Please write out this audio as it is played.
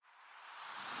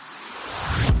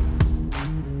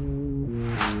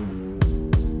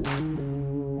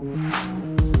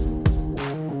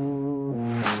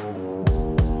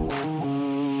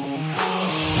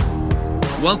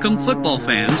Welcome, football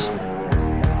fans.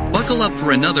 Buckle up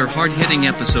for another hard-hitting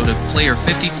episode of Player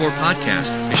 54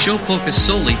 Podcast, a show focused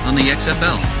solely on the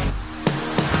XFL.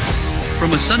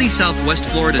 From a sunny Southwest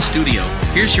Florida studio,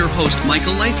 here's your host,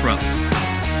 Michael Lathrop.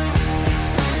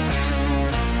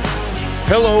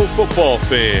 Hello, football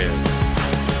fans.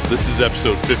 This is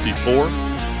episode 54,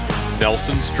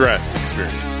 Nelson's Draft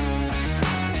Experience.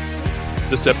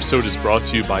 This episode is brought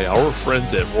to you by our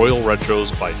friends at Royal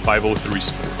Retros by 503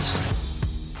 Sports.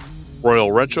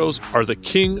 Royal Retros are the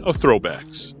king of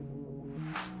throwbacks.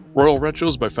 Royal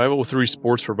Retros by 503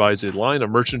 Sports provides a line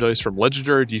of merchandise from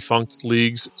legendary defunct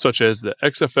leagues such as the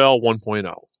XFL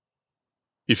 1.0.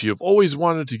 If you have always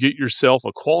wanted to get yourself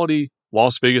a quality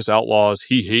Las Vegas Outlaws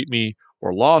He Hate Me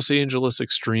or Los Angeles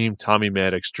Extreme Tommy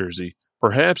Maddox jersey,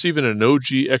 perhaps even an OG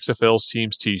XFL's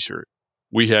team's t-shirt,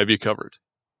 we have you covered.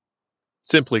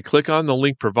 Simply click on the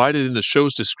link provided in the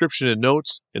show's description and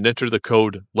notes and enter the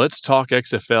code Let's Talk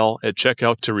XFL at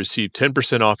checkout to receive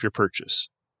 10% off your purchase.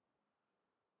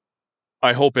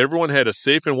 I hope everyone had a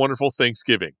safe and wonderful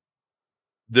Thanksgiving.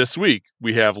 This week,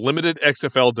 we have limited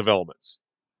XFL developments.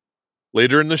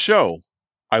 Later in the show,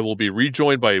 I will be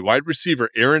rejoined by wide receiver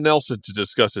Aaron Nelson to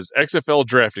discuss his XFL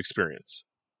draft experience.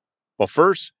 But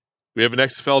first, we have an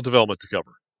XFL development to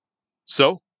cover.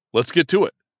 So, let's get to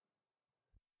it.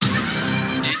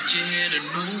 Did you hear the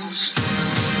news?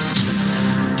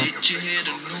 Did you hear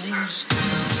the news?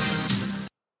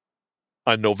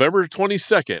 On November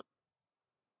 22nd,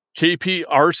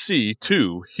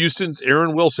 KPRC2 Houston's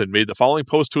Aaron Wilson made the following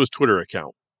post to his Twitter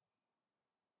account.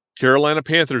 Carolina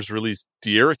Panthers released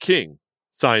De'Ara King,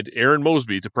 signed Aaron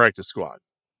Mosby to practice squad.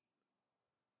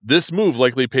 This move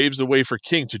likely paves the way for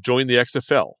King to join the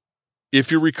XFL.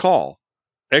 If you recall,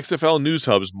 XFL News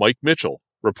Hub's Mike Mitchell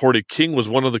reported King was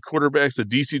one of the quarterbacks the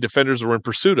DC Defenders were in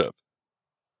pursuit of.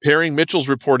 Pairing Mitchell's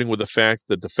reporting with the fact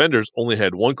that Defenders only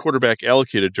had one quarterback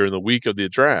allocated during the week of the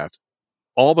draft,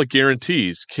 all but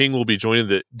guarantees King will be joining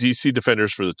the DC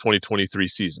Defenders for the 2023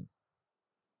 season.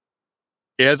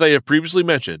 As I have previously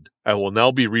mentioned, I will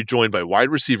now be rejoined by wide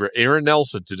receiver Aaron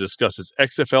Nelson to discuss his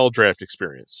XFL draft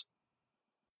experience.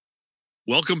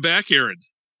 Welcome back, Aaron.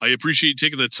 I appreciate you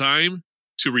taking the time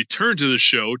to return to the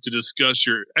show to discuss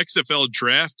your XFL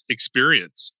draft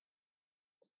experience.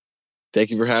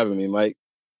 Thank you for having me, Mike.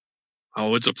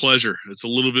 Oh, it's a pleasure. It's a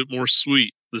little bit more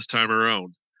sweet this time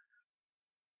around.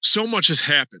 So much has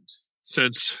happened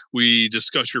since we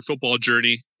discussed your football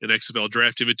journey and XFL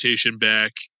draft invitation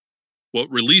back,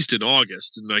 released in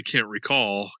August, and I can't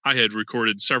recall. I had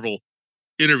recorded several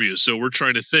interviews, so we're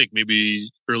trying to think maybe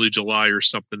early July or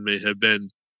something may have been.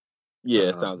 Yeah,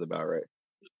 it sounds about right.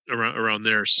 Around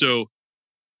there. So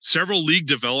several league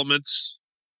developments.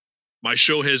 My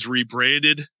show has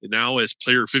rebranded now as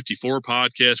Player 54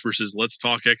 Podcast versus Let's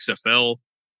Talk XFL.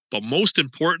 But most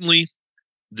importantly,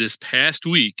 this past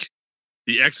week,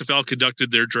 the XFL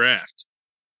conducted their draft.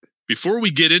 Before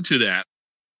we get into that,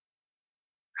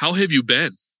 how have you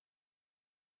been?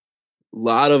 A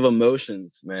lot of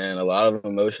emotions, man. A lot of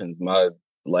emotions. My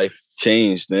life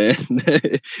changed, man.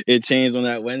 It changed on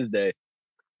that Wednesday.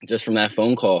 Just from that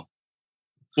phone call.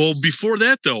 Well, before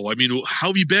that, though, I mean, how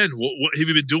have you been? What have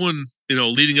you been doing,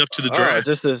 leading up to the draft?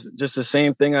 Just the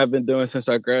same thing I've been doing since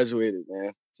I graduated,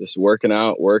 man. Just working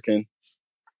out,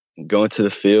 going to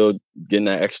the field, getting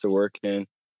that extra work in,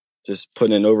 just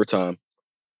putting in overtime.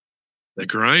 The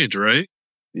grind, right?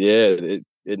 Yeah,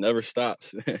 it never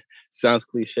stops. Sounds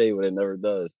cliche, but it never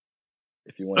does.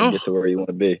 If you want to get to where you want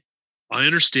to be. I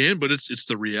understand, but it's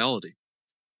the reality.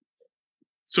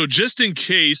 So just in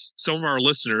case some of our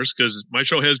listeners, because my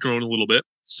show has grown a little bit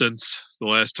since the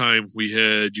last time we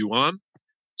had you on.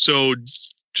 So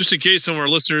just in case some of our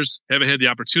listeners haven't had the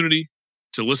opportunity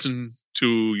to listen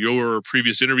to your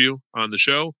previous interview on the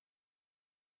show,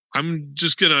 I'm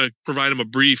just going to provide them a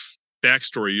brief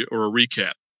backstory or a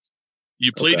recap.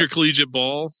 You played your collegiate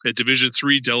ball at Division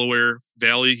III Delaware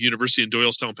Valley University in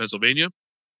Doylestown, Pennsylvania,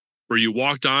 where you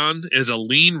walked on as a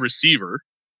lean receiver,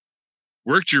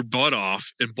 worked your butt off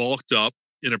and bulked up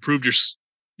and improved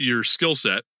your skill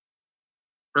set,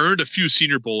 earned a few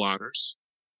Senior Bowl honors,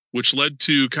 which led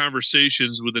to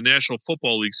conversations with the National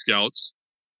Football League scouts.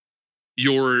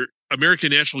 Your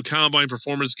American National Combine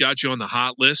performance got you on the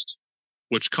hot list,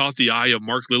 which caught the eye of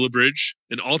Mark Lillibridge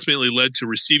and ultimately led to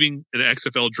receiving an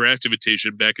XFL draft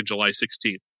invitation back in July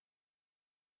 16th.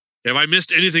 Have I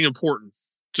missed anything important?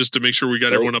 Just to make sure we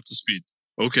got everyone up to speed.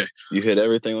 Okay. You hit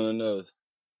everything on the nose.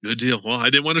 Good deal. Well,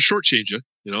 I didn't want to shortchange you.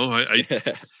 I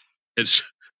just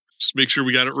make sure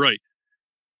we got it right.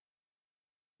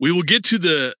 We will get to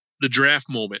the draft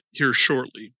moment here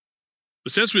shortly.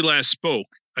 But since we last spoke,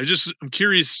 I'm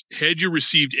curious, had you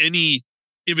received any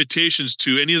invitations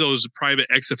to any of those private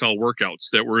XFL workouts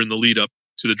that were in the lead up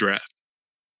to the draft?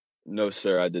 No,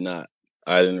 sir, I did not.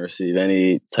 I didn't receive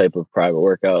any type of private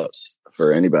workouts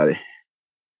for anybody.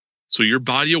 So your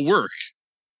body of work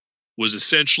was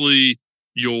essentially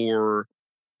your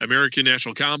American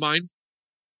National Combine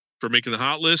for making the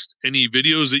hot list. Any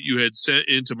videos that you had sent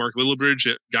into Mark Lillibridge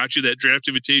that got you that draft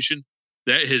invitation,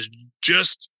 that is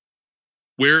just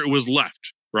where it was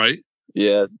left, right?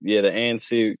 Yeah. The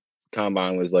ANC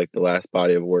Combine was like the last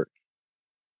body of work.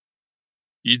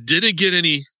 You didn't get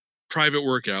any private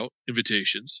workout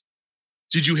invitations.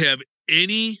 Did you have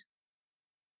any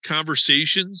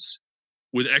conversations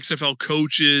with XFL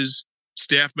coaches,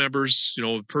 staff members,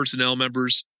 personnel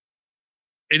members,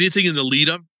 anything in the lead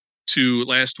up to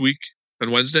last week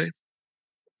on Wednesday?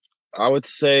 I would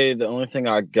say the only thing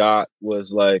I got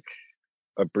was like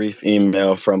a brief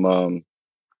email from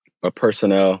a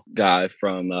personnel guy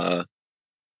from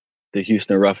the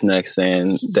Houston Roughnecks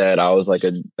saying that I was like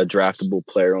a draftable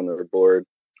player on their board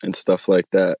and stuff like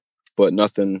that, but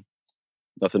nothing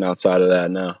outside of that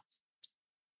now.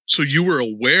 So you were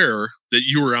aware that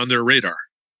you were on their radar?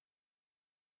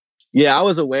 Yeah, I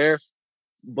was aware,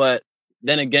 but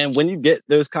then again, when you get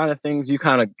those kind of things, you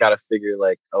kind of got to figure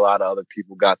like a lot of other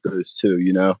people got those too,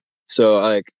 So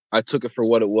like I took it for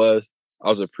what it was. I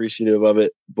was appreciative of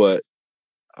it, but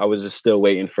I was just still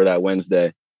waiting for that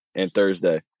Wednesday and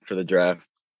Thursday for the draft.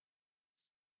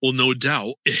 Well, no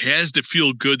doubt. It has to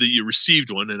feel good that you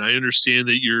received one, and I understand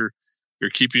that you're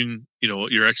keeping,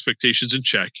 your expectations in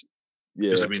check.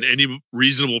 Yeah. Because, any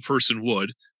reasonable person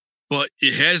would. But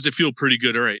it has to feel pretty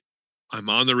good. All right, I'm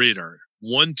on the radar.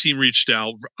 One team reached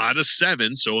out of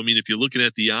 7. So, if you're looking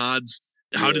at the odds,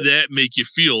 how did that make you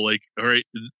feel? Like, all right,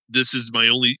 this is my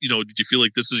only, did you feel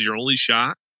like this is your only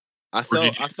shot? I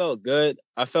felt good.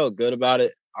 I felt good about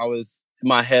it. In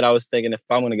my head, I was thinking if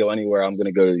I'm going to go anywhere, I'm going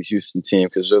to go to the Houston team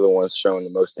because they're the ones showing the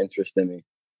most interest in me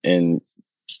and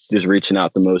just reaching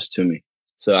out the most to me.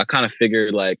 So I kind of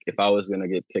figured like if I was going to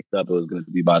get picked up, it was going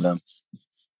to be by them.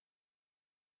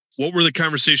 What were the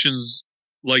conversations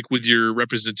like with your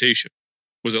representation?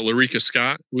 Was it Larica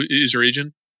Scott is your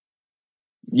agent?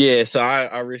 Yeah, so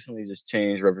I recently just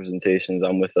changed representations.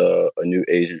 I'm with a new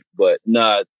agent, but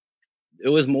it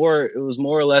was more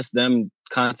or less them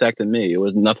contacting me. It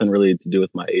was nothing really to do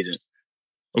with my agent.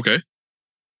 Okay.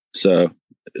 So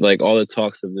like all the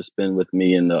talks have just been with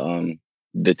me and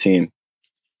the team.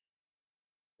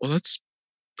 Well, that's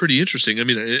pretty interesting.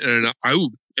 And I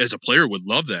would, as a player, would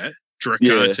love that direct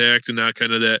contact and that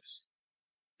kind of that.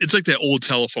 It's like that old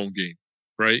telephone game,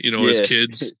 right? As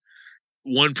kids,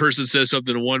 one person says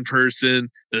something to one person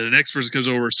and the next person comes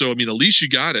over. So, at least you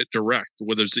got it direct,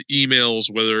 whether it's the emails,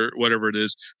 whatever it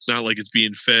is. It's not like it's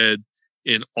being fed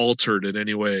and altered in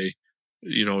any way, to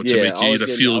make you either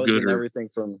feel good or everything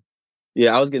from.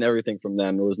 Yeah, I was getting everything from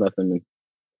them. There was nothing,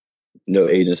 no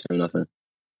agents or nothing.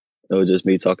 It was just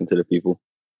me talking to the people.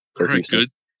 All right,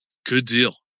 good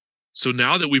deal. So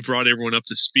now that we've brought everyone up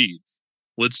to speed,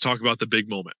 let's talk about the big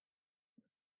moment.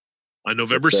 On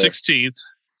November 16th,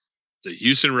 the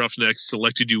Houston Roughnecks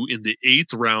selected you in the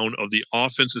 8th round of the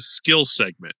offensive skill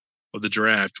segment of the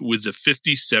draft with the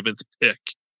 57th pick.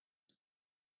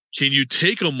 Can you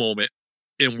take a moment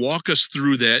and walk us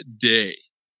through that day?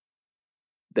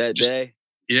 Day?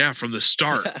 Yeah, from the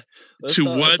start to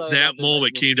what that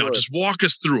moment came down. Just walk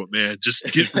us through it, man. Just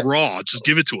get raw. Just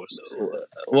give it to us.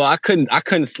 Well, I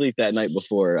couldn't sleep that night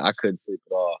before. I couldn't sleep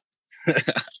at all.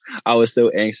 I was so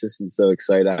anxious and so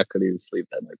excited. I couldn't even sleep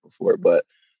that night before. But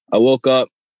I woke up.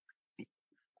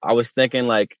 I was thinking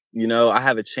like, I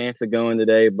have a chance of going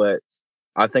today, but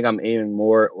I think I'm aiming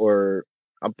more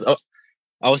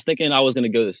I was thinking I was going to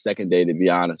go the second day, to be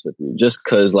honest with you, just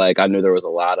because like I knew there was a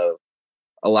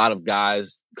lot of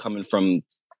guys coming from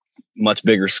much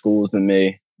bigger schools than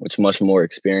me, which much more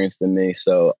experienced than me.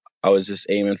 So I was just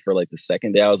aiming for like the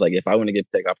second day. I was like, if I want to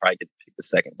get picked, I'll probably get picked the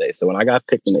second day. So when I got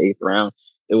picked in the 8th round,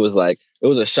 it was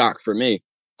a shock for me,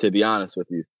 to be honest with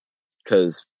you,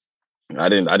 because I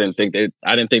didn't think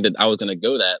that I was going to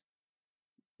go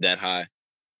that high.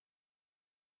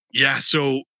 Yeah.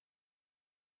 So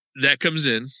that comes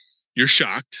in, you're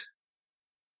shocked.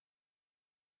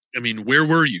 Where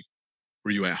were you?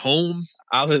 Were you at home?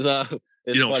 I was,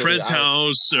 friend's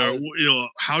house.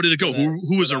 How did it go?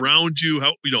 Who was around you?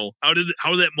 How did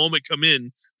that moment come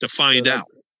in to find out?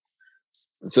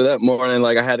 So that morning,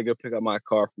 like I had to go pick up my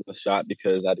car from the shop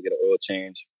because I had to get an oil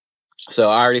change. So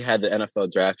I already had the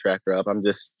NFL draft tracker up. I'm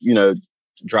just,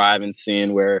 driving,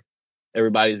 seeing where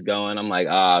everybody's going. I'm like,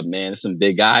 man, there's some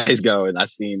big guys going. I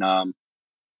seen,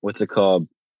 what's it called?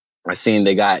 I seen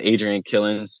they got Adrian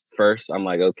Killins first. I'm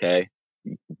like, okay,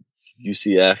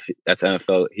 UCF. That's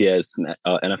NFL. He has some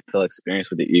NFL experience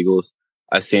with the Eagles.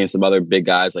 I've seen some other big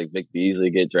guys like Vic Beasley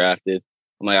get drafted.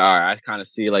 I'm like, all right, I kind of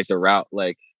see like the route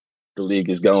like the league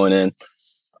is going in.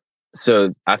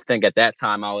 So I think at that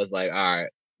time I was like, all right,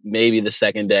 maybe the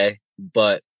second day.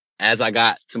 But as I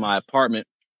got to my apartment,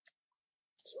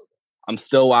 I'm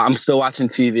still watching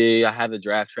TV. I had the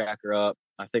draft tracker up.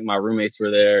 I think my roommates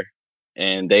were there,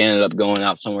 and they ended up going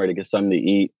out somewhere to get something to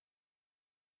eat.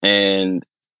 And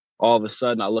all of a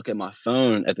sudden, I look at my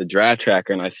phone at the draft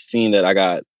tracker, and I seen that I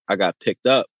got picked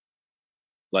up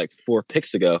like 4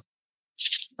 picks ago,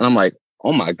 and I'm like,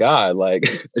 oh my God,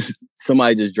 like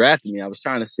somebody just drafted me. I was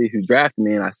trying to see who drafted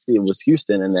me, and I see it was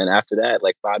Houston. And then after that,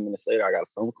 like 5 minutes later, I got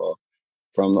a phone call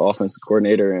from the offensive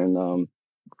coordinator and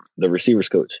the receivers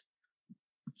coach.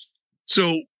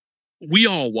 So we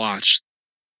all watch,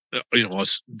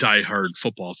 us diehard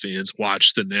football fans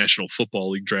watch the National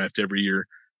Football League draft every year.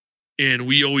 And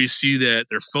we always see that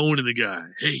they're phoning the guy.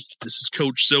 Hey, this is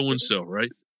Coach so-and-so,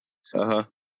 right? Uh-huh.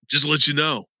 Just to let you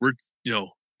know, we're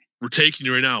taking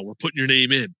you right now. We're putting your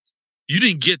name in. You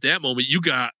didn't get that moment. You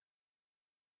got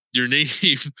your name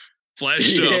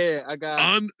flashed up. Yeah, I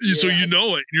got so you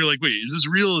know it. And you're like, wait, is this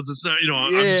real? Is this not?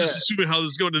 I'm just assuming how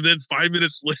this is going. And then 5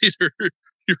 minutes later,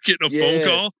 you're getting a phone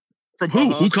call from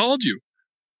who? Uh-huh. Who called you?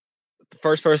 The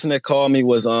first person that called me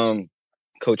was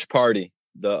Coach Party,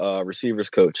 the receivers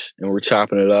coach, and we're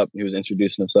chopping it up. He was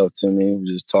introducing himself to me. He was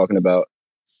just talking about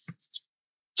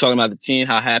the team,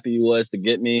 how happy he was to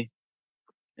get me,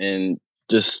 and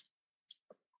just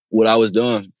what I was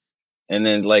doing. And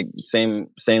then like same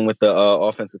with the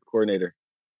offensive coordinator.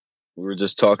 We were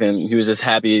just talking. He was just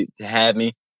happy to have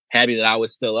me, happy that I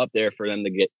was still up there for them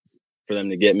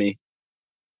to get me.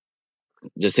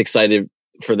 Just excited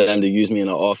for them to use me in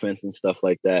the offense and stuff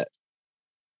like that.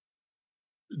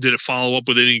 Did it follow up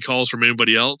with any calls from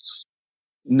anybody else?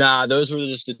 Nah, those were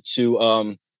just the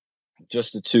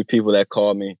two people that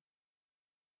called me.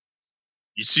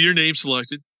 You see your name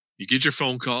selected. You get your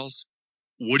phone calls.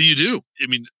 What do you do? I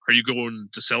mean, are you going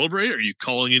to celebrate? Are you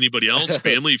calling anybody else,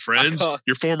 family, friends,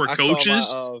 your former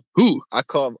coaches? Who? I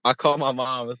called my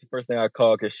mom. That's the first thing I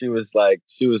called because she was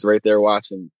right there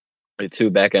watching it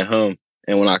too back at home.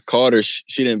 And when I called her,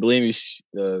 she didn't believe me.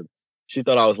 She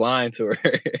thought I was lying to her.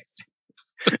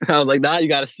 I was like, nah, you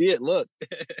got to see it. Look.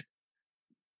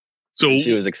 So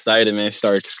she was excited, man. She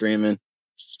started screaming.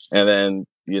 And then,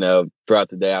 throughout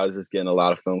the day, I was just getting a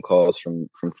lot of phone calls from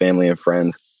family and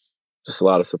friends. Just a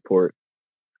lot of support.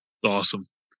 Awesome.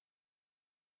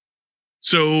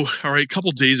 So, all right, a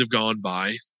couple days have gone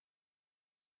by.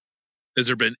 Has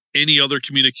there been any other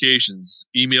communications,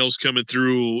 emails coming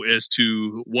through as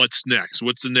to what's next?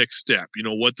 What's the next step?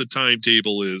 What the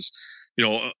timetable is?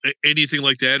 Anything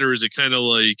like that? Or is it kind of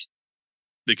like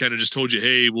they kind of just told you,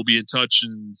 hey, we'll be in touch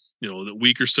in, the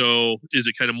week or so? Is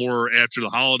it kind of more after the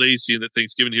holidays, seeing that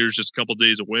Thanksgiving here is just a couple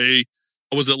days away?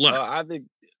 Or was it left?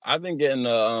 I've been getting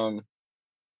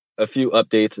a few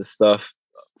updates and stuff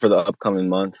for the upcoming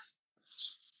months.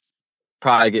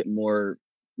 Probably get more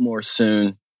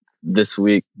soon this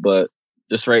week, but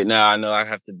just right now, I know I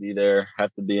have to be there.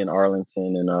 Have to be in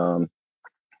Arlington, and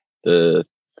I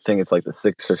think it's like the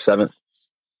 6th or 7th.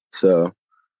 So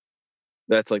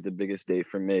that's like the biggest date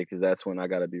for me because that's when I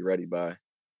got to be ready by.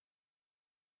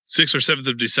 6th or 7th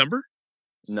of December?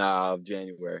 Nah, of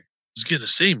January. I was gonna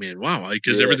say, man, wow,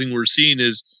 because everything we're seeing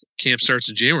is camp starts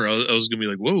in January. I was gonna be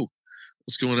like, whoa,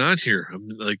 what's going on here? I'm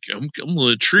a little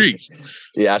intrigued.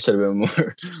 Yeah, I should have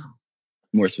been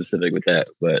more specific with that,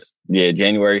 but yeah,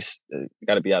 January,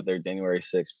 got to be out there January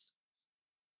 6th.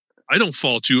 I don't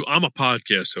fault you. I'm a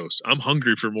podcast host. I'm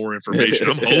hungry for more information.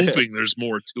 I'm hoping there's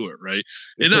more to it, right?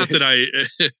 And not that I,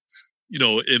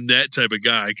 am that type of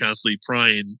guy constantly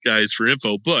prying guys for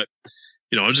info, but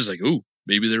I'm just like, ooh,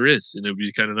 maybe there is, and it'd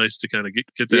be kind of nice to kind of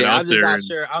get that out there.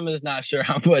 I'm just not sure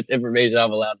how much information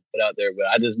I'm allowed to put out there, but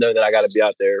I just know that I got to be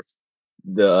out there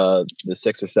the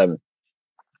 6th or 7th.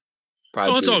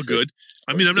 Oh, it's all good.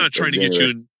 I mean, I'm not trying to get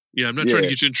you in. Yeah, I'm not trying to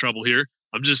get you in trouble here.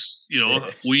 I'm just,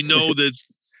 we know that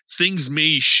things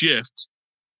may shift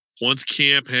once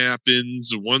camp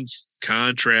happens, once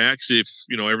contracts, if,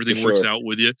 everything works out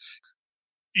with you.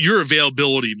 Your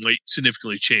availability might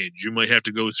significantly change. You might have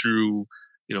to go through,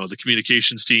 the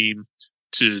communications team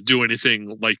to do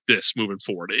anything like this moving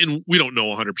forward. And we don't know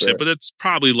 100%, but that's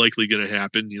probably likely going to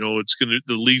happen. The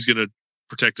league's going to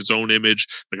protect its own image.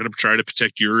 They're going to try to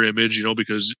protect your image,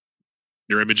 because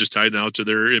your image is tied now to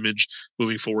their image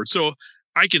moving forward. So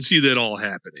I can see that all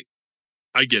happening.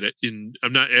 I get it. And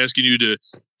I'm not asking you to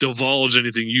divulge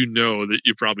anything that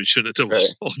you probably shouldn't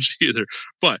divulge either.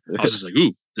 But I was just like,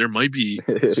 ooh, there might be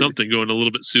something going a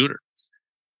little bit sooner.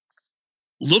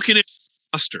 looking at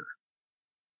the roster,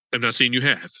 I'm not saying you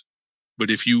have, but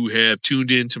if you have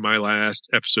tuned in to my last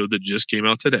episode that just came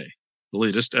out today, the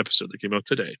latest episode that came out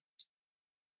today,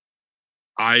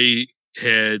 I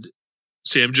had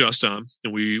Sam Just on,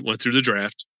 and we went through the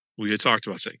draft. We had talked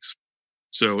about things.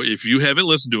 So if you haven't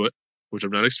listened to it, which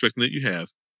I'm not expecting that you have,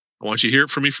 I want you to hear it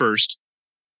from me first.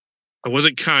 I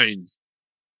wasn't kind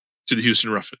to the Houston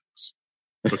Roughnecks.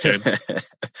 Okay.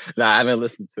 Nah, I haven't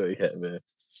listened to it yet, man.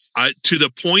 To the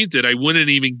point that I wouldn't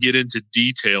even get into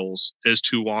details as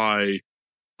to why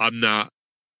I'm not,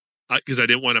 because I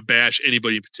didn't want to bash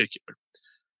anybody in particular.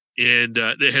 And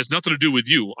it has nothing to do with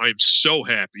you. I'm so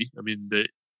happy. I mean, that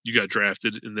you got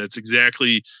drafted, and that's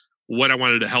exactly what I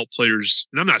wanted to help players.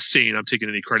 And I'm not saying I'm taking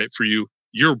any credit for you.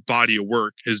 Your body of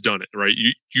work has done it, right?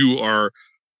 You are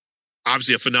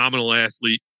obviously a phenomenal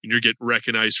athlete, and you're getting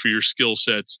recognized for your skill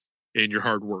sets and your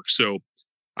hard work. So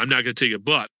I'm not going to take it.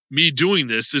 But me doing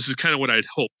this is kind of what I'd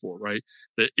hoped for, right?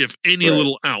 That if any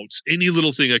little ounce, any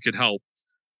little thing I could help,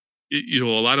 a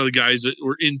lot of the guys that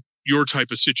were in your type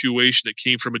of situation that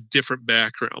came from a different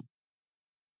background.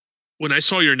 When I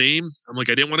saw your name, I'm like,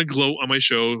 I didn't want to gloat on my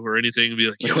show or anything and be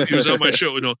like, yo, he was on my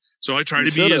show, So I try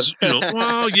to be as,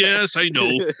 well, yes, I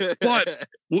know. But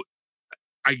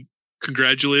I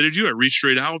congratulated you. I reached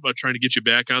straight out about trying to get you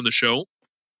back on the show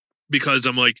because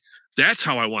I'm like, that's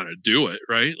how I want to do it,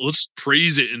 right? Let's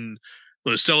praise it and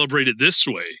let's celebrate it this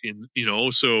way. And,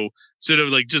 so instead of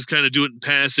like just kind of do it in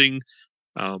passing.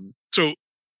 So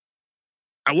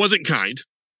I wasn't kind.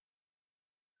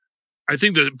 I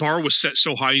think the bar was set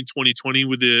so high in 2020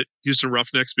 with the Houston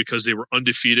Roughnecks because they were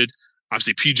undefeated.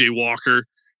 Obviously, PJ Walker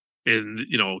and,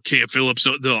 Cam Phillips,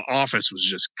 the offense was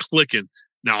just clicking.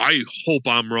 Now, I hope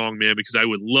I'm wrong, man, because I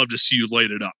would love to see you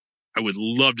light it up. I would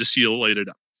love to see you light it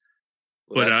up.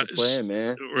 Well, that's the plan,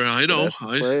 man. I know.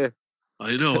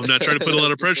 I know. I'm not trying to put a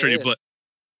lot of pressure on you, but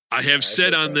I have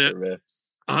said on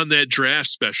that draft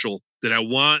special that I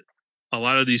want a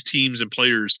lot of these teams and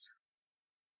players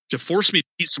to force me to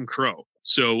eat some crow.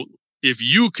 So if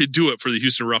you could do it for the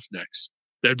Houston Roughnecks,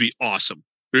 that'd be awesome.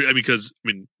 Because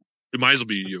it might as well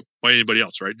be you. Why anybody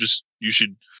else, right? You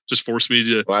should just force me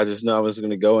to. Well, I just know I was going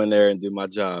to go in there and do my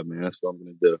job, man. That's what I'm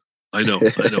going to do. I know.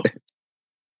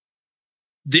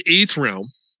 The 8th round,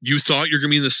 you thought you're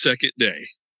going to be in the second day,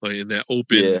 like in that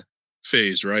open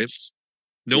phase, right?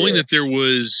 Knowing that there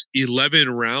was 11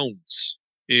 rounds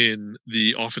in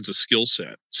the offensive skill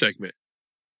set segment.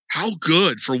 How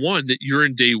good, for one, that you're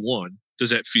in day one, does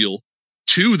that feel?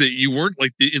 2, that you weren't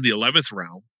like in the 11th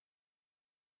round.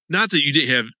 Not that you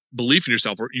didn't have belief in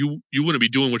yourself, or you wouldn't be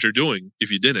doing what you're doing if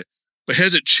you didn't. But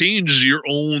has it changed your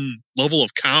own level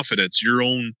of confidence, your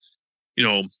own,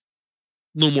 a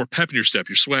little more pep in your step,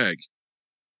 your swag?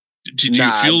 Do you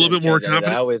feel a little bit more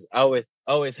confident? I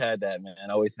always had that, man.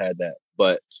 I always had that.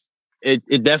 But it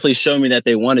definitely showed me that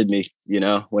they wanted me,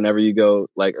 whenever you go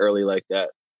like early like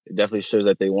that. It definitely shows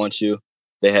that they want you.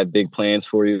 They have big plans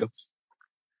for you.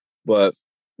 But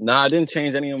I didn't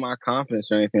change any of my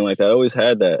confidence or anything like that. I always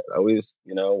had that. I always,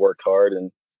 worked hard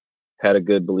and had a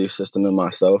good belief system in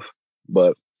myself.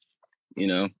 But,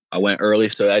 I went early,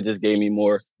 so that just gave me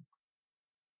more.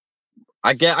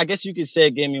 I guess you could say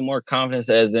it gave me more confidence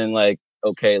as in like,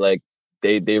 okay, like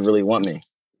they really want me.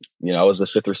 I was the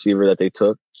 5th receiver that they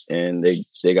took, and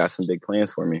they got some big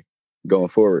plans for me going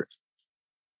forward.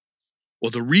 Well,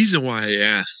 the reason why I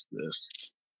asked this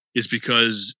is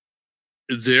because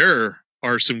there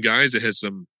are some guys that had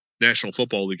some National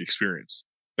Football League experience.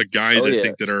 Like guys I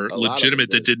think that are legitimate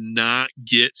that did not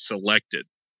get selected.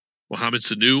 Mohamed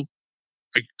Sanu,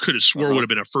 I could have swore would have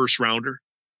been a first rounder.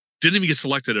 Didn't even get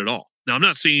selected at all. Now, I'm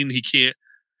not saying he can't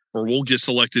or won't get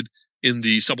selected in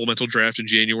the supplemental draft in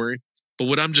January. But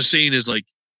what I'm just saying is like,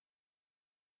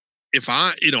 if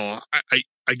I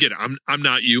get it. I'm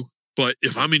not you. But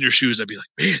if I'm in your shoes, I'd be like,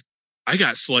 man, I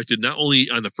got selected not only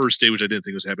on the first day, which I didn't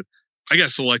think was happening. I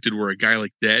got selected where a guy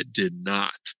like that did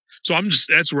not. So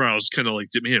that's where I was kind of like,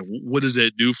 man, what does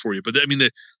that do for you? But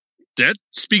that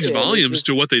speaks volumes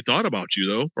to what they thought about you,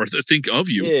 though, or think of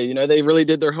you. Yeah, they really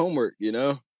did their homework.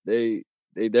 They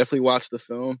definitely watched the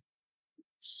film.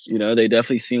 They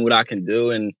definitely seen what I can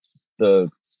do and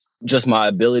just my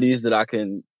abilities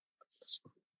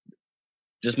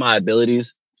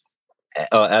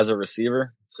as a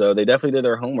receiver. So they definitely did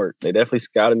their homework. They definitely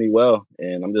scouted me well,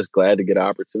 and I'm just glad to get an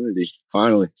opportunity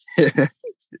finally.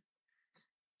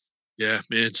 Yeah,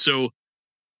 man. So,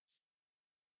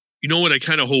 what I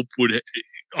kind of hope would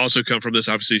also come from this,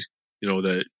 obviously,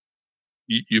 that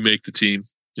you make the team.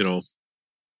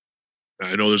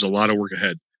 I know there's a lot of work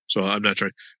ahead, so I'm not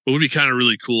trying. What would be kind of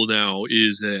really cool now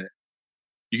is that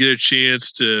you get a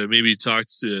chance to maybe talk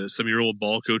to some of your old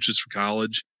ball coaches from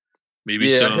college. Maybe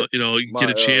Yeah. get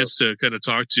a chance to kind of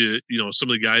talk to, some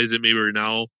of the guys that maybe are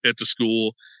now at the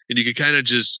school, and you can kind of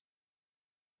just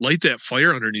light that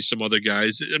fire underneath some other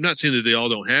guys. I'm not saying that they all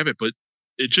don't have it, but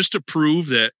it just to prove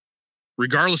that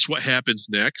regardless what happens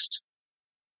next,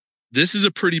 this is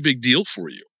a pretty big deal for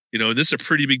you. This is a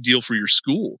pretty big deal for your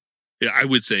school, I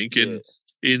would think. Yeah. And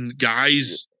in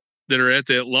guys that are at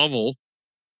that level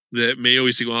that may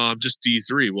always think, well, I'm just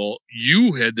D3. Well,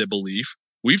 you had that belief.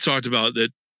 We've talked about that.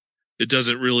 It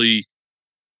doesn't really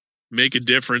make a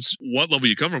difference what level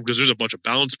you come from, because there's a bunch of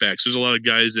bounce backs. There's a lot of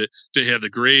guys that didn't have the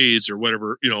grades or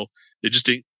whatever, they just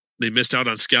didn't, they missed out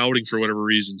on scouting for whatever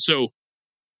reason. So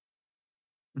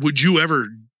would you ever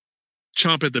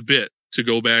chomp at the bit to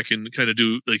go back and kind of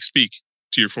speak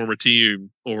to your former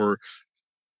team or,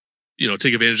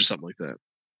 take advantage of something like that?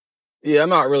 Yeah, I'm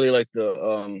not really like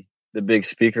the big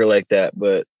speaker like that,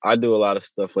 but I do a lot of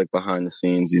stuff like behind the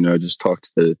scenes, just talk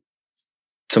to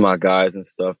my guys and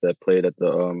stuff that played at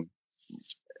the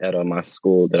at my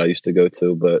school that I used to go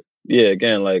to. But yeah,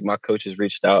 again, like my coaches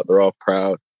reached out. They're all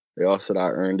proud. They all said I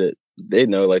earned it. They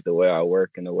know like the way I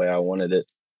work and the way I wanted it.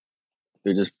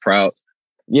 They're just proud.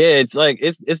 Yeah, it's like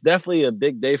it's definitely a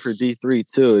big day for D3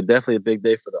 too. Definitely a big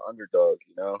day for the underdog.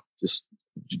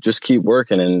 Just keep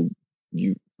working, and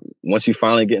once you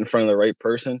finally get in front of the right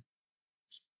person,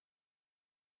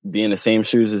 be in the same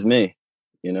shoes as me.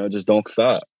 Just don't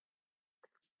stop.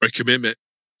 Right, commitment.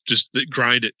 Just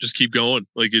grind it. Just keep going.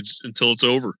 Like it's until it's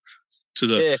over. To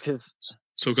the because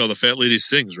so-called the fat lady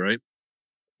sings, right?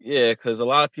 Yeah, because a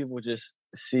lot of people just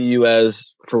see you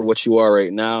as for what you are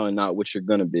right now and not what you're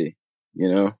gonna be.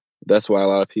 That's why a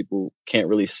lot of people can't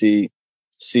really see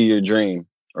your dream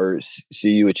or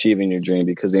see you achieving your dream,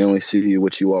 because they only see you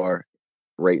what you are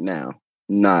right now,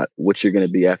 not what you're gonna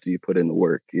be after you put in the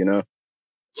work.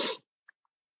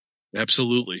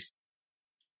 Absolutely.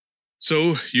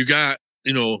 So you got,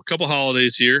 a couple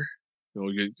holidays here.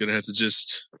 You're going to have to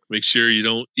just make sure you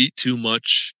don't eat too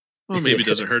much. Well, maybe it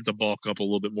doesn't hurt to bulk up a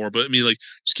little bit more, but I mean,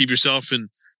 just keep yourself in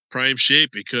prime shape,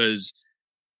 because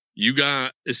you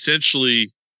got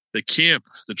essentially the camp,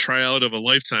 the tryout of a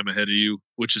lifetime ahead of you,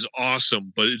 which is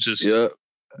awesome. But it just,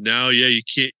 now, you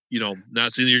can't,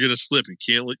 not saying that you're going to slip. You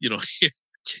can't,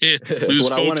 can't lose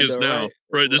focus now.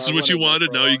 Right. This is what you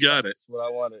wanted. Now you got it. That's what I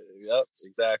wanted. Yep,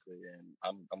 exactly. And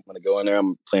I'm going to go in there.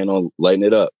 I'm planning on lighting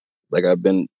it up like I've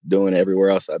been doing everywhere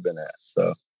else I've been at.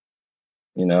 So,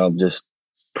 I'm just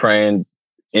praying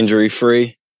injury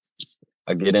free.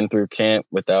 I get in through camp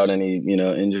without any,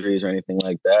 injuries or anything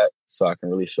like that, so I can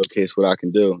really showcase what I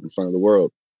can do in front of the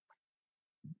world.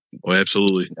 Oh,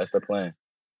 absolutely. That's the plan.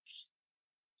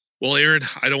 Well, Aaron,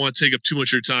 I don't want to take up too much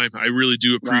of your time. I really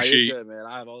do appreciate. You're good, man.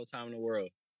 I have all the time in the world.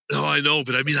 No, I know,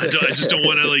 but I mean, I just don't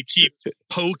want to keep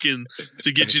poking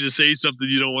to get you to say something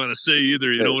you don't want to say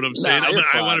either. You know what I'm saying?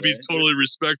 I want to be totally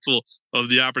respectful of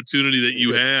the opportunity that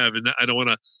you have, and I don't want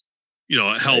to,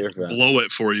 help blow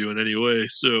it for you in any way.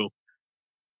 So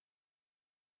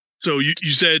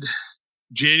you said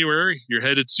January, you're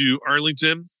headed to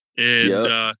Arlington,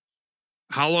 and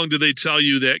how long did they tell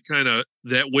you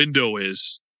that window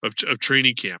is of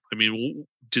training camp? I mean,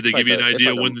 did they give you an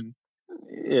idea when?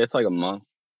 Yeah, it's like a month.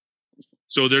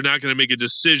 So they're not going to make a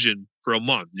decision for a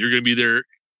month. You're going to be there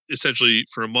essentially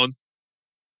for a month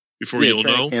before you'll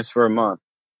know. Camps for a month.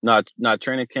 Not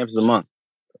training camps is a month.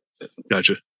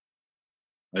 Gotcha.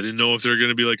 I didn't know if they're going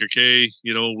to be like, okay,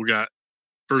 we got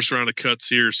first round of cuts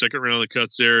here, second round of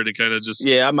cuts there, and kind of just.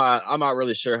 Yeah, I'm not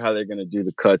really sure how they're going to do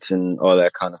the cuts and all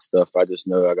that kind of stuff. I just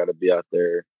know I got to be out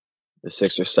there the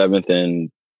 6th or 7th,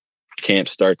 and camp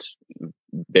starts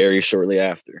very shortly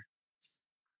after.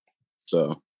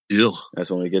 So. Deal. That's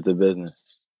when we get to business.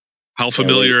 How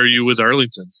familiar are you with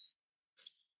Arlington?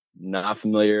 Not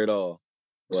familiar at all.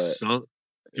 But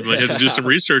you might have to do some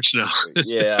research now.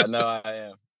 Yeah, I know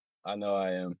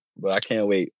I am. But I can't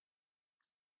wait.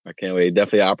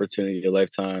 Definitely an opportunity of a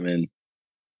lifetime, and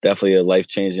definitely a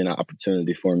life-changing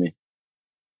opportunity for me.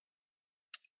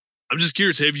 I'm just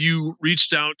curious, have you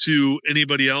reached out to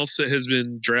anybody else that has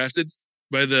been drafted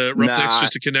by the Roughnecks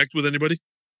just to connect with anybody?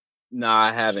 No,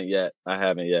 I haven't yet.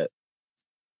 I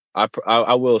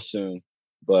will soon,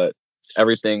 but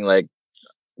everything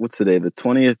what's today? The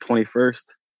 20th, 21st?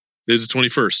 It's the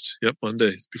 21st. Yep,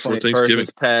 Monday before 21st Thanksgiving.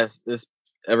 Is past this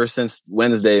ever since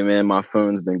Wednesday, man. My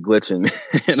phone's been glitching,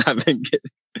 and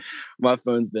my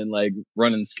phone's been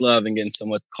running slow and getting so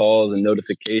much calls and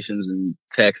notifications and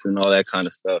texts and all that kind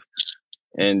of stuff.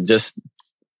 And just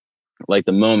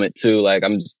the moment too, I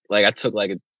took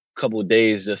a couple of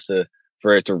days just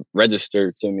for it to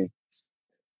register to me.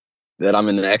 that I'm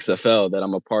in the XFL, that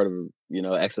I'm a part of,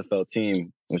 XFL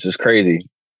team, which is crazy.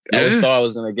 I always thought I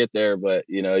was going to get there, but,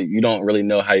 you don't really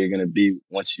know how you're going to be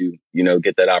once you,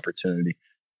 get that opportunity.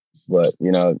 But,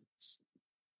 now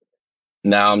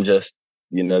I'm just,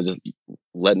 just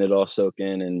letting it all soak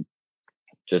in and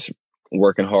just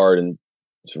working hard and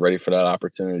just ready for that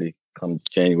opportunity come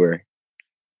January.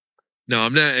 No,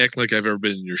 I'm not acting like I've ever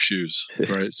been in your shoes,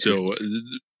 right? So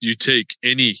you take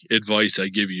any advice I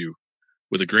give you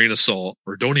with a grain of salt,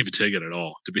 or don't even take it at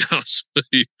all, to be honest with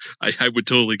you. I would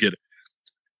totally get it.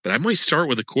 But I might start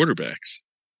with the quarterbacks.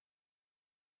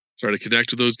 Try to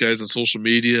connect with those guys on social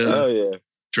media. Oh, yeah.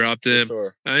 Drop them.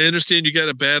 Sure. I understand you got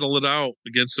to battle it out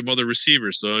against some other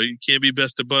receivers, so you can't be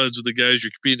best of buds with the guys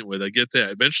you're competing with. I get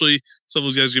that. Eventually, some of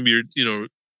those guys are going to be your,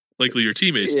 likely your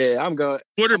teammates. Yeah, I'm going.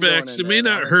 Quarterbacks, it may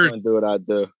not hurt. I'm going to do what I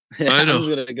do. I know. I'm just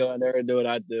going to go in there and do what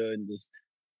I do and just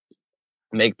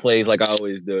make plays like I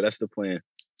always do. That's the plan.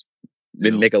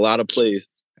 Then make a lot of plays.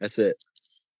 That's it.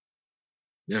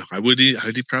 Yeah, I'd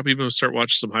probably even start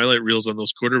watching some highlight reels on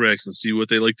those quarterbacks and see what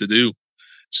they like to do.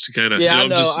 Just to kind of,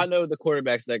 I know the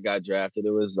quarterbacks that got drafted.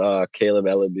 It was Caleb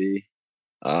Ellaby,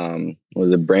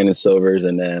 was it Brandon Silvers,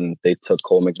 and then they took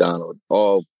Cole McDonald.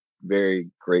 All very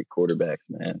great quarterbacks,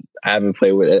 man. I haven't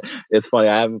played with it. It's funny,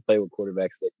 I haven't played with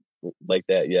quarterbacks like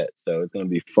that yet, so it's going to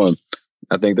be fun.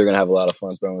 I think they're going to have a lot of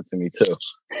fun throwing to me too.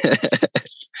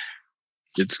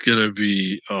 It's going to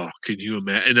be, can you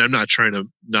imagine? And I'm not trying to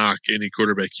knock any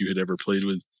quarterback you had ever played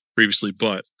with previously,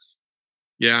 but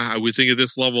yeah, I would think at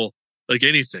this level, like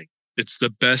anything, it's the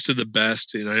best of the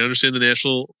best. And I understand the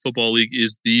National Football League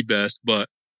is the best, but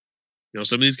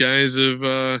some of these guys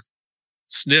have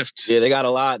sniffed. Yeah, they got a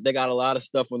lot of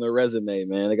stuff on their resume,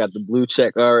 man. They got the blue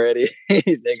check already.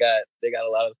 they got a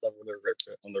lot of stuff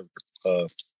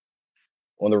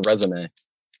on their resume.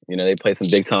 They play some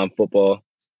big time football,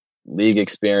 league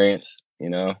experience,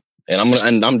 and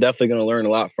I'm definitely gonna learn a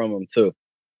lot from them too.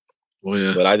 Oh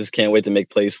yeah. But I just can't wait to make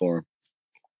plays for them.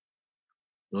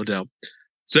 No doubt.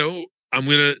 So I'm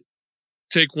going to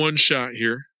take one shot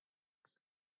here.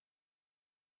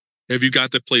 Have you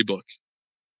got the playbook?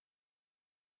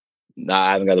 Nah,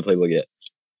 I haven't got the playbook yet.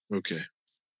 Okay.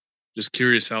 Just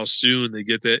curious how soon they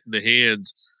get that in the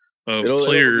hands of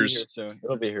players.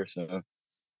 It'll be here soon.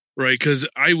 Right, because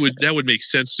that would make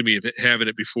sense to me if having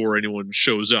it before anyone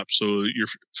shows up, so you're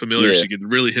familiar, so you can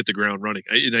really hit the ground running.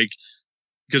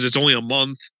 Because it's only a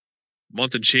month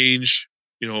and change,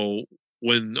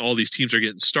 when all these teams are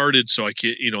getting started. So I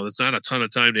can't, it's not a ton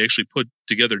of time to actually put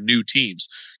together new teams.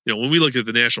 When we look at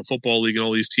the National Football League and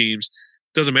all these teams,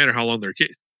 it doesn't matter how long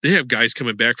they have guys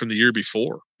coming back from the year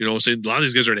before. Saying a lot of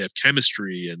these guys already have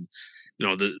chemistry and,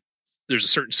 there's a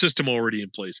certain system already in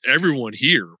place. Everyone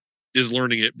here is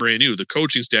learning it brand new. The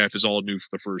coaching staff is all new for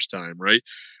the first time, right?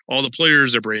 All the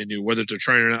players are brand new, whether they're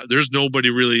trying or not. There's nobody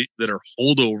really that are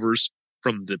holdovers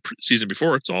from the season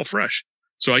before. It's all fresh.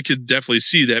 So I could definitely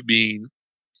see that being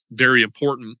very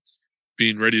important,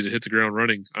 being ready to hit the ground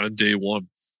running on day one.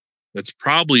 That's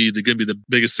probably going to be the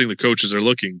biggest thing the coaches are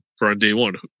looking for on day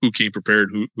one. Who came prepared,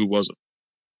 who wasn't.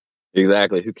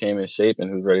 Exactly. Who came in shape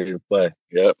and who's ready to play.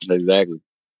 Yep, exactly.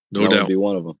 No doubt. I'm going to be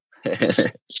one of them.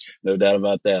 No doubt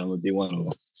about that. I'm going to be one of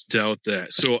them. Doubt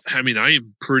that. So, I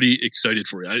am pretty excited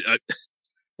for you. I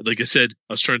like I said,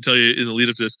 I was trying to tell you in the lead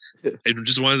up to this, I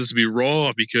just wanted this to be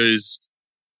raw because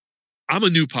I'm a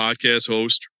new podcast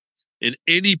host, and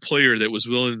any player that was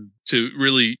willing to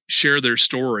really share their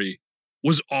story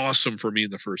was awesome for me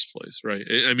in the first place, right?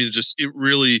 It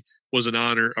really was an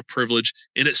honor, a privilege,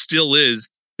 and it still is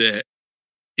that,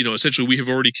 essentially we have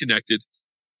already connected.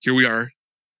 Here we are,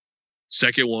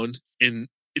 second one, and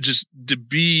it just to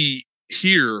be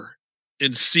here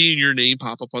and seeing your name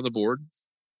pop up on the board,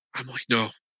 I'm like, no,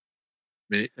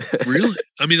 man, really?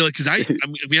 Because I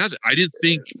didn't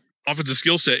think offensive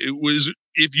skill set. It was,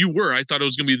 if you were, I thought it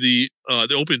was going to be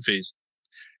the open phase.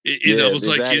 I was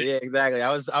exactly, exactly.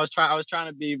 I was trying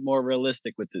to be more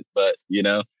realistic with it, but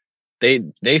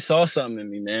they saw something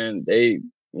in me, man. They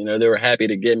were happy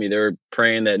to get me. They were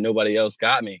praying that nobody else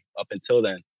got me up until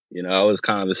then. I was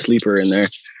kind of a sleeper in there.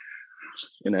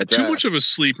 Too much of a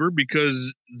sleeper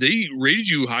because they rated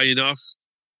you high enough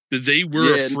that they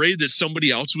were afraid that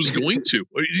somebody else was going to.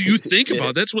 You think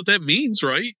about that's what that means,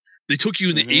 right? They took you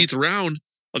in the 8th round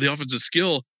of the offensive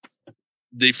skill.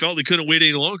 They felt they couldn't wait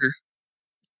any longer.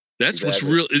 That's what's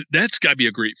real. That's got to be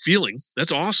a great feeling.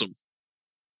 That's awesome.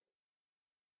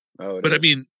 Oh, but I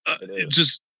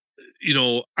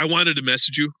wanted to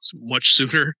message you much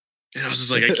sooner, and I was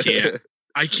just like,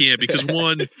 I can't because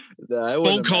one,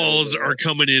 phone calls are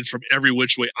coming in from every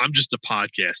which way. I'm just a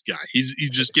podcast guy. He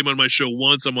just came on my show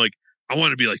once. I'm like, I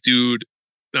want to be like, dude,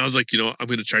 And I was like, I'm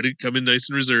going to try to come in nice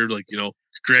and reserved. Like,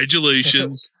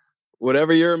 congratulations.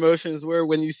 Whatever your emotions were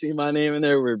when you see my name in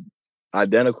there were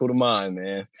identical to mine,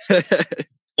 man.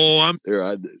 Oh, I'm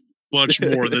They're much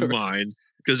more than mine.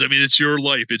 Because, I mean, it's your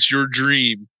life. It's your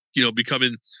dream,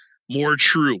 becoming more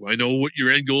true. I know what your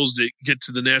end goal is to get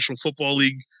to the National Football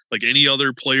League like any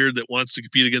other player that wants to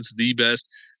compete against the best.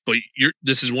 But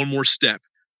this is one more step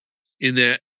in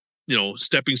that,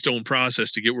 stepping stone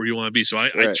process to get where you want to be. So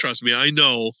I trust me, I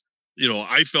know,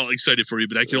 I felt excited for you,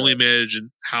 but I can only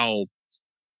imagine how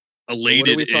elated. What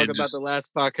did we talk about the last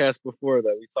podcast before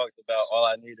that? We talked about all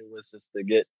I needed was just to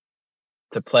get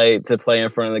to play in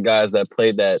front of the guys that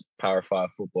played that Power 5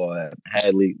 football that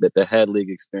had league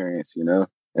experience, and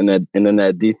then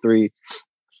that D3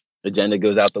 agenda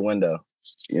goes out the window,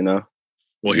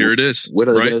 Well, here it is. What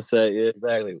are they going to say? Yeah,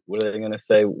 exactly. What are they going to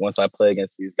say once I play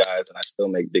against these guys and I still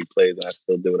make big plays and I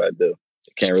still do what I do?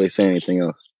 They can't really say anything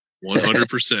else.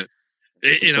 100%.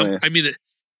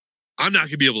 I'm not going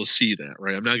to be able to see that,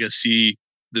 right? I'm not going to see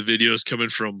the videos coming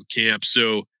from camp.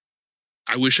 So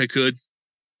I wish I could.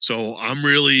 So I'm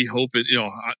really hoping,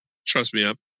 trust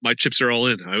me, my chips are all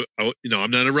in.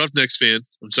 I'm not a Roughnecks fan.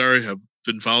 I'm sorry. I've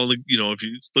been following, if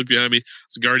you look behind me,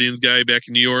 it's a Guardians guy back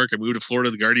in New York. I moved to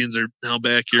Florida. The Guardians are now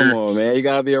back here. Come on, man. You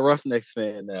got to be a Roughnecks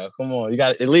fan now. Come on. You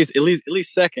got at least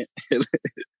second. At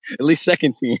least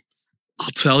second team.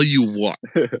 I'll tell you what.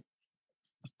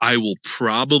 I will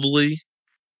probably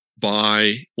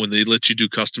buy when they let you do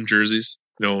custom jerseys.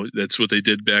 That's what they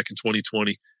did back in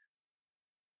 2020.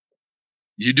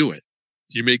 You do it.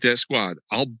 You make that squad.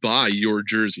 I'll buy your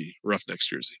jersey, Roughnecks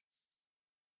jersey.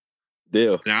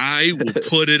 Deal. And I will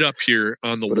put it up here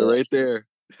on the wall. Right there.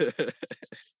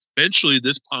 Eventually,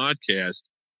 this podcast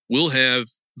will have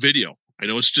video. I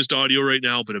know it's just audio right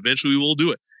now, but eventually we will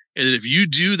do it. And then if you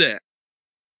do that,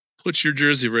 put your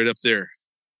jersey right up there.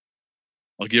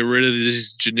 I'll get rid of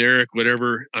this generic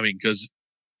whatever. I mean, because,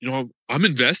 I'm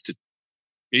invested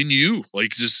in you.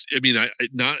 Like, I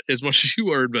not as much as you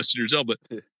are invested in yourself, but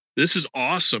this is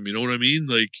awesome. You know what I mean?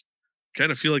 Like,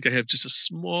 kind of feel like I have just a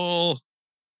small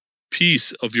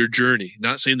piece of your journey.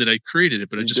 Not saying that I created it,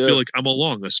 but I just feel like I'm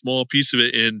along a small piece of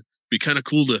it, and be kind of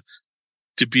cool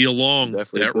to be along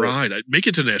that ride. I'd make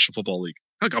it to the National Football League.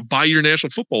 Heck, I'll buy your National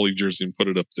Football League jersey and put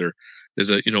it up there as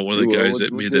one of the guys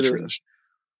that made that transition.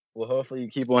 Well, hopefully you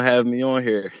keep on having me on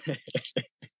here.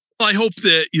 Well, I hope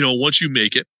that, once you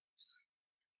make it,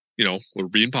 we're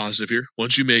being positive here.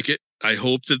 Once you make it, I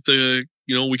hope that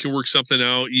we can work something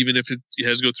out, even if it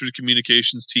has to go through the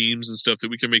communications teams and stuff, that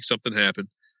we can make something happen.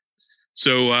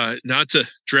 So not to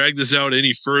drag this out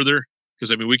any further,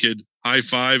 because we could high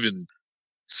five and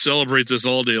celebrate this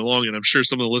all day long. And I'm sure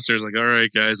some of the listeners are like, all right,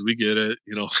 guys, we get it.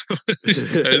 You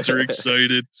guys are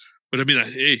excited. But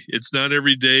hey, it's not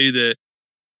every day that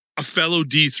a fellow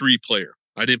D3 player,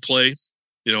 I didn't play,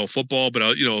 football, but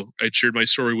I shared my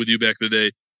story with you back in the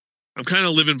day. I'm kind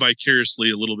of living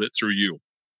vicariously a little bit through you,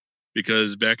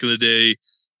 because back in the day,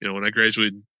 when I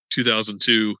graduated in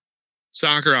 2002,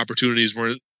 soccer opportunities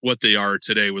weren't what they are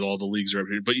today with all the leagues.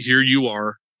 But here you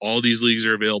are, all these leagues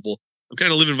are available. I'm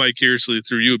kind of living vicariously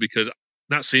through you, because I'm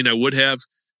not saying I would have,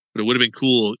 but it would have been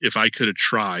cool if I could have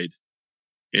tried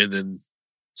and then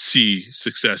see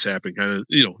success happen kind of,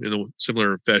 in a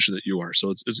similar fashion that you are.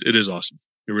 So it is awesome.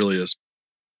 It really is.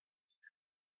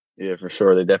 Yeah, for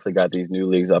sure. They definitely got these new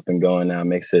leagues up and going now.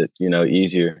 Makes it,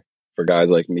 easier for guys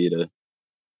like me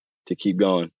to keep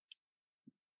going.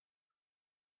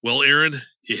 Well, Aaron,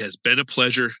 it has been a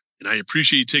pleasure, and I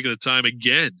appreciate you taking the time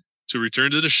again to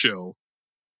return to the show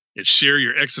and share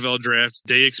your XFL draft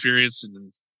day experience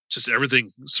and just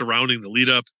everything surrounding the lead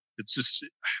up. It's just,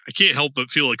 I can't help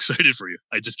but feel excited for you.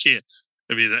 I just can't.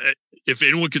 If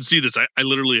anyone can see this, I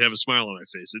literally have a smile on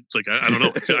my face. It's like, I don't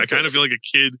know. I kind of feel like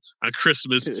a kid on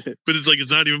Christmas, but it's like, it's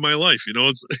not even my life. It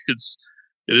is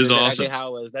exactly awesome. How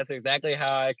it was. That's exactly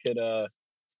how I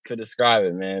could describe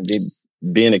it, man.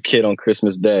 Being a kid on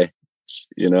Christmas Day,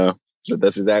 but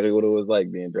that's exactly what it was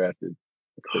like being drafted.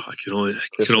 I can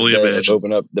only imagine.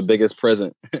 Open up the biggest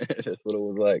present. That's what it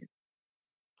was like.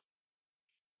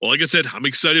 Well, like I said, I'm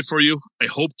excited for you. I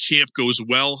hope camp goes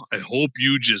well. I hope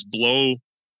you just blow,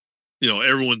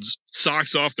 everyone's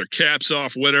socks off, their caps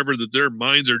off, whatever, that their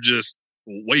minds are just,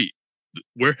 wait,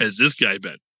 where has this guy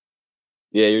been?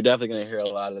 Yeah, you're definitely going to hear a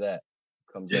lot of that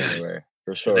come January,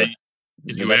 for sure.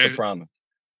 That's a promise.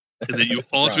 And then you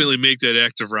ultimately make that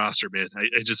active roster, man.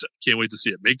 I just can't wait to see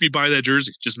it. Make me buy that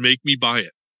jersey. Just make me buy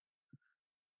it.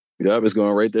 Yep, it's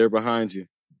going right there behind you.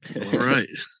 All right.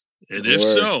 And if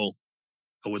so,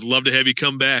 I would love to have you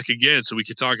come back again so we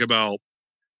could talk about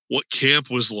what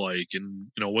camp was like and,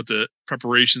 what the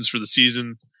preparations for the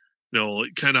season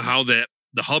kind of how the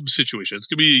hub situation. It's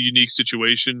going to be a unique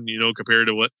situation, compared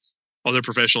to what other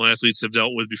professional athletes have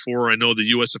dealt with before. I know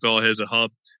the USFL has a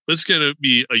hub, but it's going to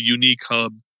be a unique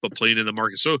hub, but playing in the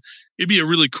market. So it'd be a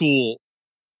really cool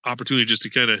opportunity just to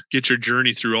kind of get your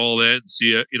journey through all that and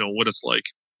see, what it's like.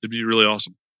 It'd be really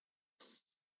awesome.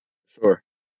 Sure.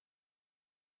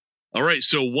 All right.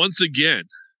 So once again,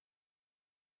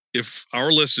 if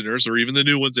our listeners or even the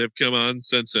new ones that have come on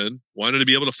since then wanted to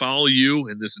be able to follow you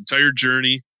in this entire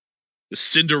journey, the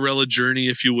Cinderella journey,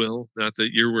 if you will, not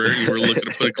that you were looking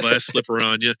to put a glass slipper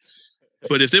on you,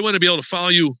 but if they want to be able to follow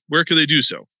you, where can they do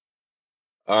so?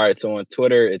 All right. So on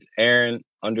Twitter, it's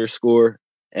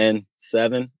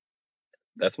Aaron_N7.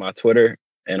 That's my Twitter.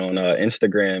 And on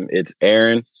Instagram, it's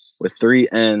Aaron with 3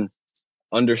 N's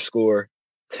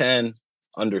 _10_.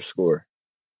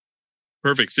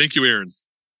 Perfect. Thank you, Aaron.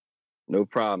 No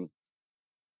problem.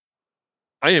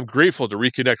 I am grateful to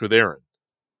reconnect with Aaron.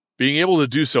 Being able to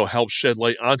do so helps shed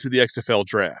light onto the XFL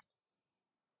draft.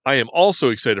 I am also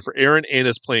excited for Aaron and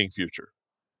his playing future.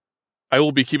 I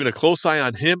will be keeping a close eye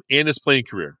on him and his playing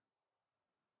career.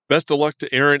 Best of luck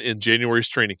to Aaron in January's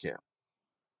training camp.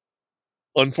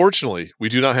 Unfortunately, we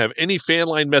do not have any fan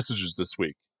line messages this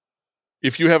week.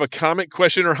 If you have a comment,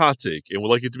 question, or hot take and would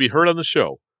like it to be heard on the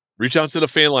show, reach out to the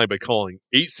fan line by calling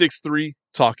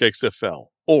 863-TALK-XFL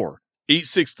or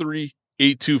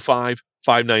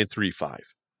 863-825-5935.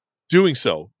 Doing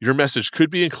so, your message could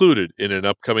be included in an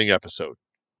upcoming episode.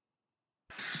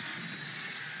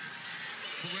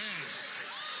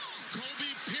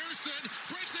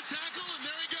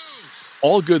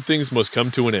 All good things must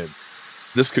come to an end.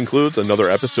 This concludes another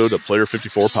episode of Player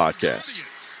 54 Podcast.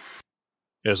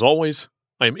 As always,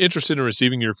 I am interested in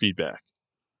receiving your feedback.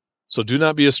 So do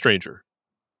not be a stranger.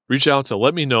 Reach out to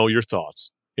let me know your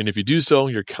thoughts, and if you do so,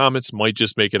 your comments might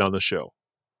just make it on the show.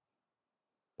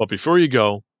 But before you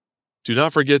go, do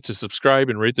not forget to subscribe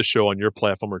and rate the show on your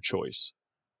platform of choice.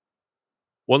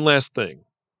 One last thing.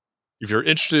 If you're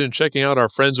interested in checking out our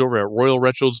friends over at Royal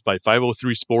Retros by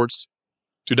 503 Sports,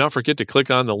 do not forget to click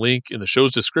on the link in the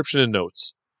show's description and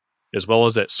notes, as well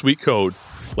as that sweet code,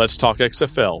 Let's Talk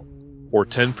XFL, for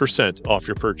 10% off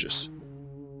your purchase.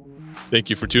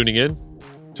 Thank you for tuning in.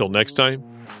 Till next time,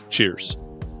 cheers.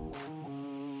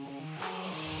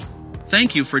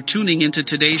 Thank you for tuning into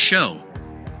today's show.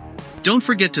 Don't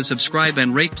forget to subscribe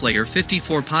and rate Player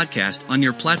 54 Podcast on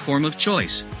your platform of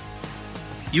choice.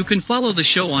 You can follow the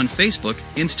show on Facebook,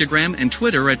 Instagram, and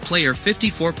Twitter at Player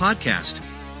 54 Podcast.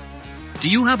 Do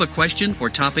you have a question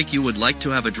or topic you would like to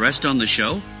have addressed on the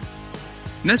show?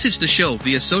 Message the show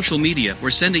via social media or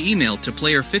send an email to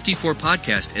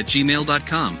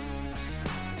player54podcast@gmail.com.